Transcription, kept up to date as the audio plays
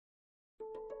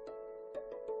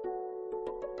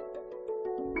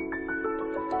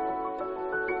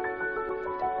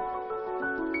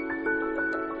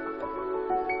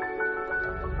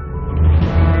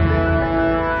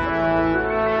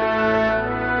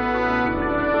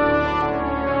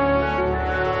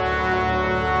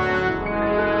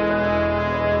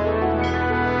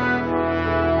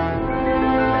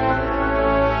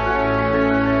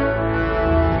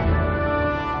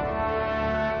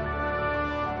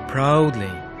Proudly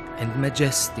and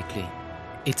majestically,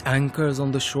 it anchors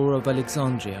on the shore of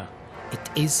Alexandria. It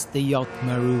is the yacht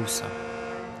Mahrousa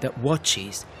that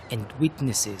watches and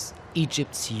witnesses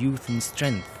Egypt's youth and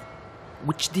strength,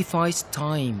 which defies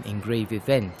time and grave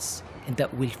events, and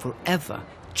that will forever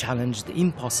challenge the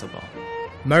impossible.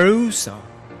 Mahrousa,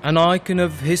 an icon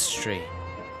of history,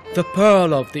 the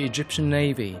pearl of the Egyptian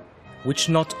Navy, which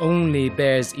not only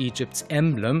bears Egypt's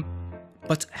emblem,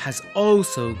 but has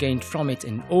also gained from it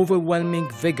an overwhelming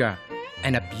vigor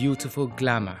and a beautiful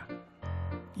glamour.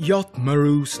 Yacht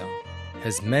Mahrousa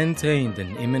has maintained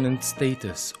an eminent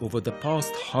status over the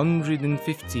past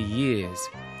 150 years,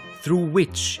 through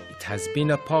which it has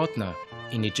been a partner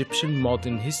in Egyptian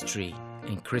modern history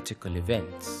and critical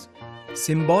events.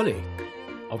 Symbolic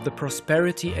of the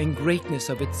prosperity and greatness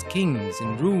of its kings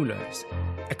and rulers,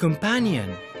 a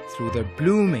companion through their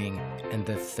blooming and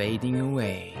their fading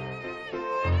away.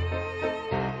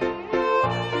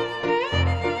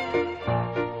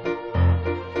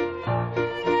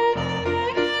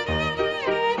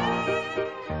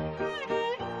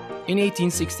 In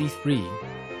 1863,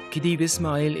 Khedive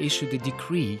Ismail issued a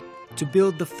decree to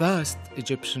build the first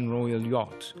Egyptian royal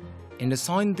yacht and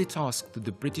assigned the task to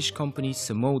the British company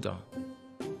Samuda.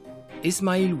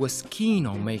 Ismail was keen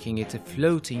on making it a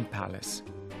floating palace,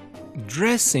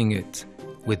 dressing it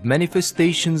with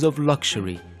manifestations of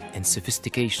luxury and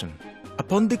sophistication.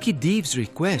 Upon the Khedive's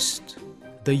request,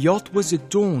 the yacht was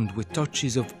adorned with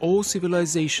touches of all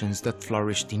civilizations that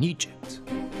flourished in Egypt.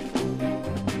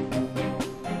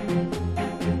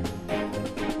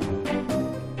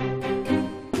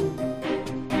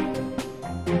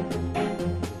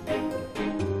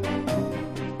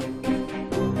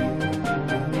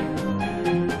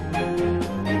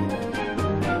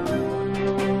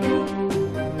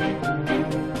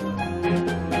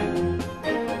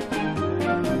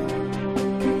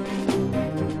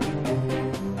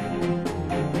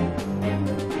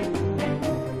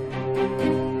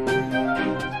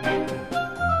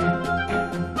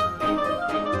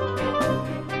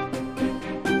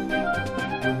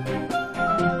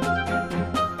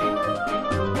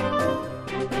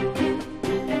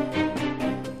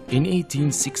 In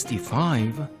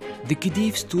 1865, the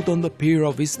Khedive stood on the pier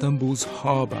of Istanbul's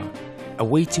harbour,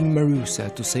 awaiting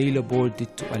Mahrousa to sail aboard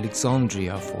it to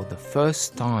Alexandria for the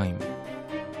first time,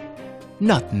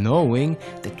 not knowing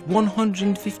that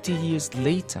 150 years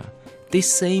later,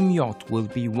 this same yacht will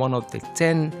be one of the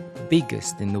 10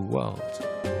 biggest in the world.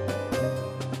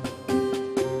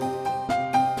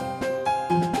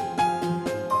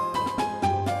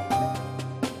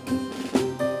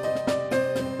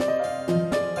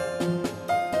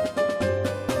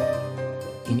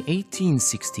 In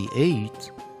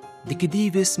 1868, the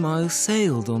Khedive Ismail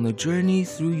sailed on a journey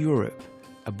through Europe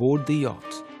aboard the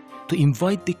yacht to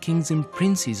invite the kings and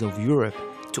princes of Europe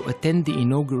to attend the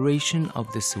inauguration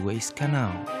of the Suez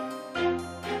Canal.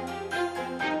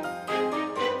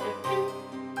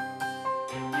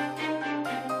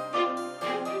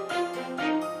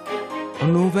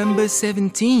 On November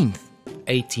 17,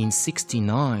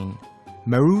 1869,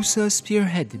 Mahrousa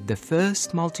spearheaded the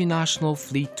first multinational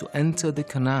fleet to enter the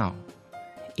canal,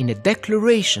 in a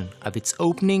declaration of its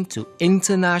opening to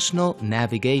international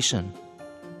navigation.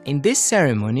 In this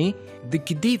ceremony, the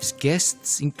Khedive's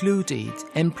guests included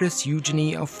Empress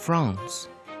Eugenie of France,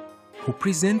 who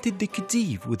presented the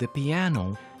Khedive with a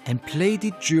piano and played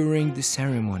it during the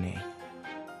ceremony.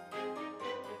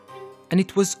 And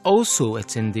it was also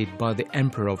attended by the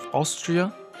Emperor of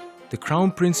Austria, the Crown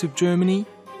Prince of Germany,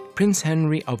 Prince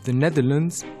Henry of the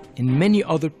Netherlands, and many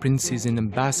other princes and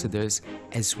ambassadors,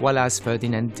 as well as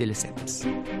Ferdinand de Lesseps.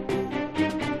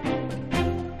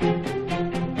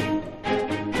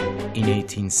 In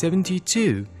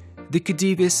 1872, the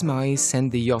Khedive Ismail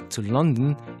sent the yacht to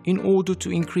London in order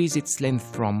to increase its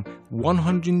length from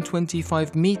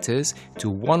 125 meters to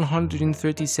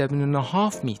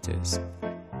 137.5 meters.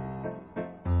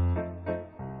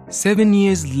 7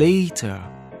 years later,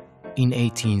 in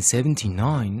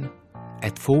 1879,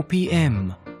 at 4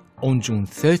 p.m. on June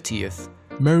 30th,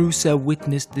 Mahrousa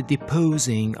witnessed the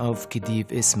deposing of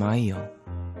Khedive Ismail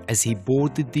as he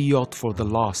boarded the yacht for the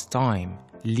last time,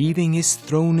 leaving his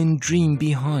throne and dream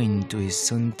behind to his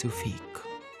son Tawfiq.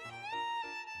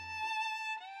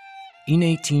 In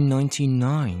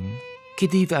 1899,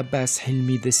 Khedive Abbas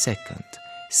Hilmi II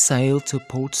sailed to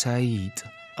Port Said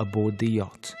aboard the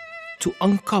yacht to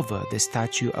uncover the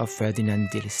statue of Ferdinand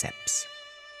de Lesseps.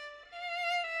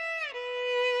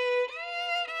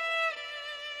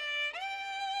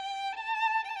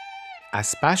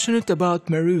 As passionate about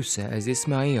Mahrousa as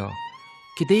Ismail,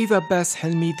 Khedive Abbas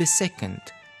Hilmi II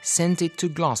sent it to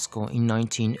Glasgow in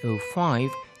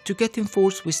 1905 to get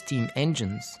enforced with steam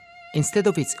engines, instead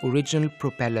of its original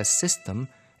propeller system,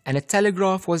 and a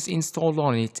telegraph was installed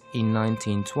on it in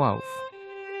 1912.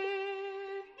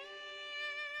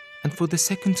 And for the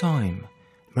second time,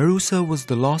 Mahrousa was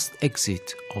the last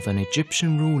exit of an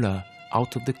Egyptian ruler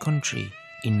out of the country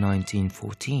in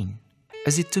 1914,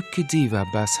 as it took Khedive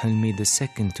Abbas Helmi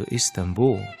II to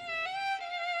Istanbul.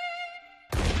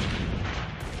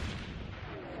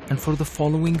 And for the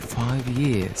following 5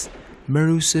 years,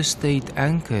 Mahrousa stayed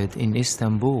anchored in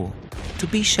Istanbul to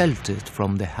be sheltered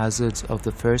from the hazards of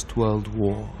the First World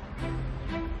War.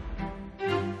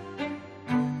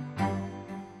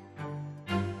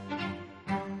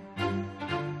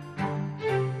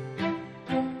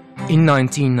 In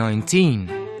 1919,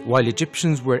 while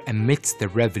Egyptians were amidst the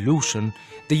revolution,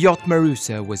 the yacht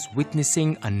Mahrousa was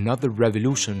witnessing another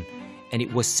revolution, and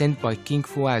it was sent by King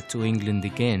Fuad to England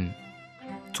again,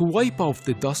 to wipe off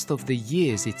the dust of the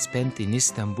years it spent in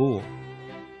Istanbul,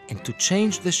 and to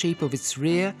change the shape of its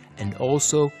rear and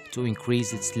also to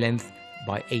increase its length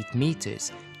by 8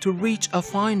 meters to reach a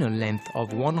final length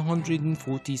of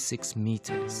 146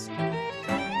 meters.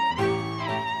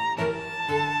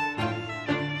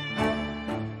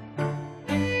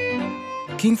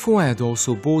 King Fuad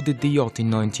also boarded the yacht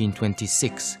in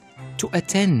 1926 to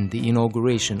attend the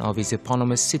inauguration of his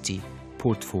eponymous city,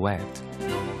 Port Fuad.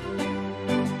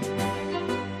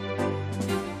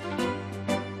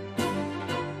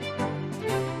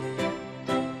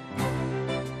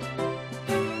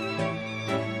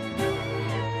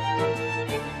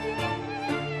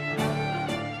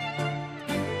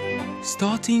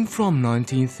 Starting from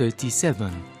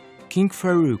 1937, King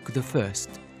Farouk I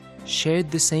shared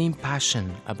the same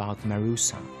passion about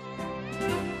Mahrousa.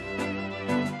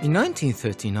 In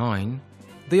 1939,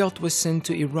 the yacht was sent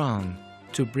to Iran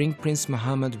to bring Prince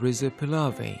Mohammad Reza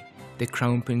Pahlavi, the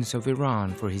Crown Prince of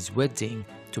Iran, for his wedding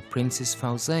to Princess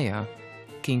Fawzia,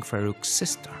 King Farouk's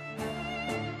sister.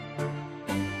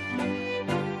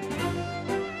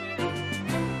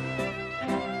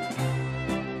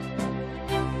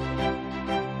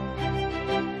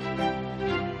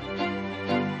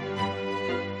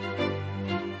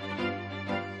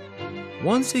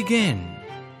 Once again,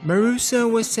 Mahrousa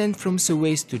was sent from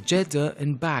Suez to Jeddah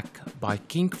and back by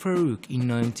King Farouk in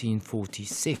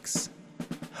 1946,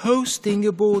 hosting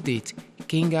aboard it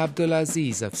King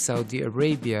Abdulaziz of Saudi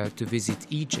Arabia to visit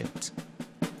Egypt.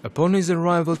 Upon his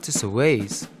arrival to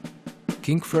Suez,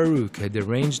 King Farouk had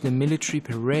arranged a military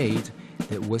parade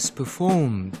that was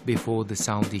performed before the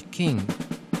Saudi king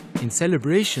in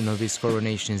celebration of his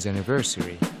coronation's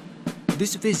anniversary.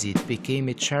 This visit became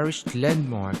a cherished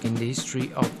landmark in the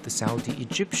history of the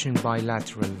Saudi-Egyptian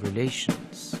bilateral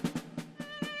relations.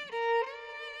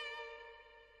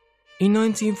 In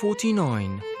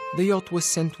 1949, the yacht was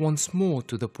sent once more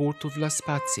to the port of La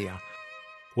Spezia,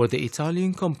 where the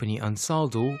Italian company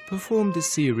Ansaldo performed a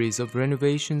series of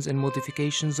renovations and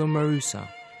modifications on Mahrousa,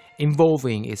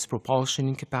 involving its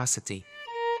propulsion capacity,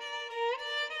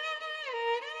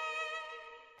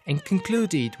 and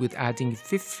concluded with adding a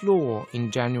 5th floor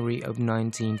in January of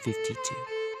 1952.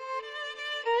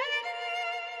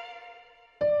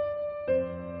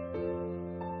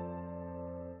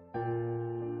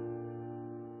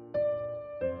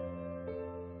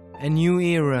 A new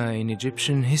era in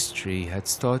Egyptian history had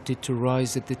started to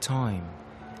rise at the time,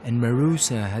 and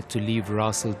Mahrousa had to leave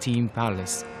Ras Al Khaimah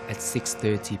Palace at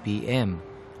 6:30 p.m.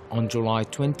 on July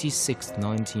 26,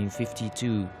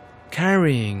 1952,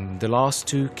 carrying the last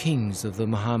 2 kings of the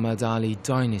Muhammad Ali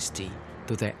dynasty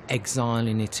to their exile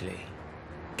in Italy,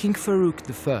 King Farouk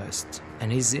I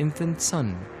and his infant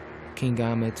son, King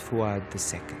Ahmed Fuad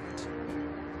II.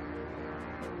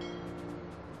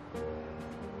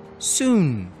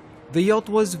 Soon, the yacht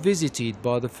was visited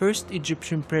by the first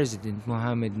Egyptian president,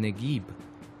 Mohammed Naguib,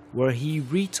 where he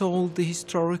retold the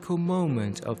historical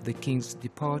moment of the king's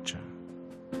departure.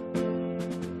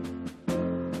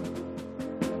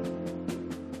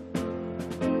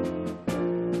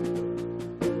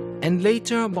 And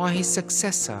later by his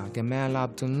successor, Gamal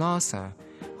Abdel Nasser,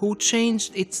 who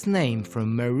changed its name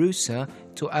from Mahrousa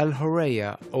to Al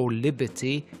Hurriya, or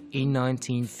Liberty, in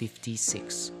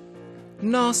 1956.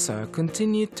 Nasser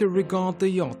continued to regard the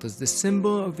yacht as the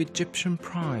symbol of Egyptian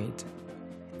pride,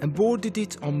 and boarded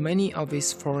it on many of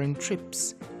his foreign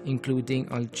trips,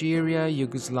 including Algeria,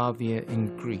 Yugoslavia,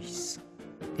 and Greece,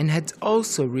 and had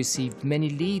also received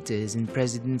many leaders and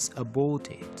presidents aboard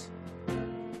it.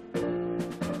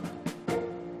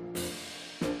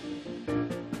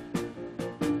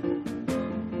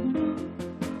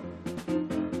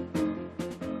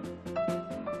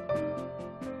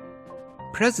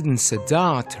 President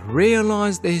Sadat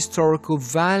realized the historical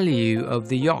value of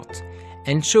the yacht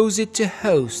and chose it to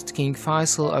host King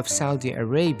Faisal of Saudi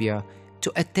Arabia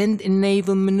to attend a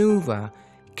naval maneuver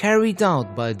carried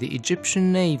out by the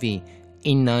Egyptian Navy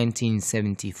in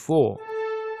 1974.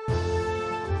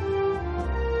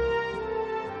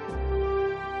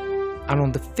 And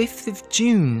on the 5th of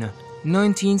June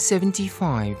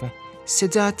 1975,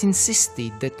 Sadat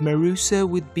insisted that Mahrousa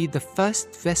would be the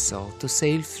first vessel to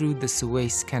sail through the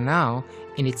Suez Canal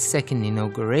in its second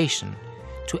inauguration,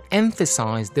 to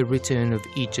emphasize the return of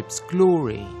Egypt's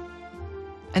glory,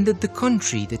 and that the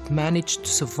country that managed to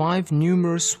survive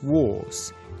numerous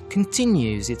wars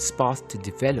continues its path to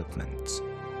development.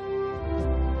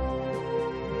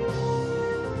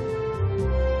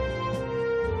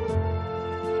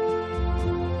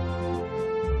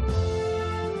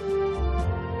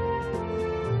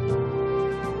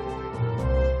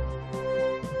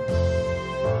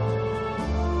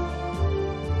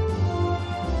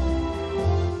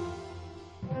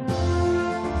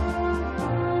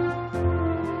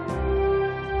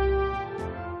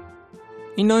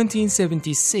 In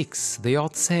 1976, the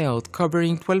yacht sailed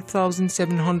covering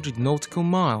 12,700 nautical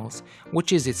miles,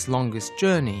 which is its longest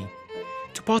journey,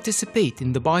 to participate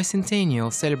in the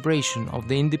bicentennial celebration of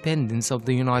the independence of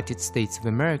the United States of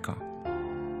America.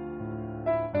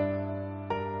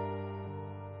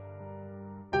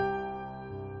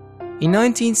 In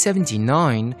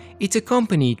 1979, it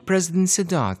accompanied President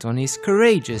Sadat on his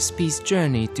courageous peace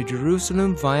journey to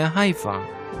Jerusalem via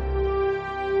Haifa.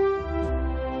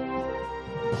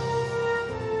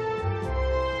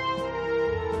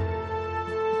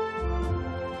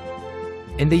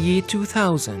 In the year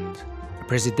 2000, a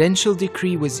presidential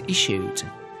decree was issued,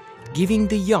 giving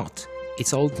the yacht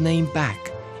its old name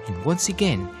back, and once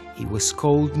again it was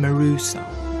called Mahrousa.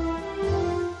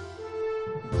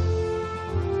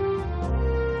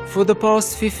 For the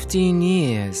past 15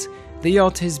 years, the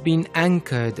yacht has been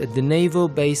anchored at the naval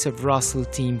base of Ras Al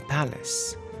Khaimah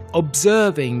Palace,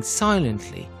 observing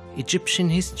silently Egyptian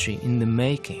history in the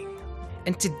making.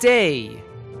 And today,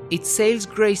 it sails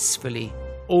gracefully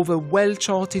over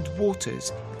well-charted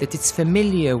waters that it's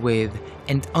familiar with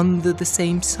and under the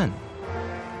same sun,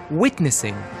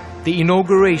 witnessing the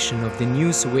inauguration of the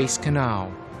new Suez Canal,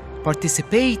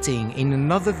 participating in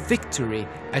another victory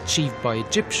achieved by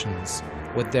Egyptians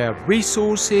with their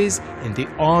resources and the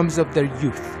arms of their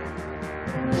youth.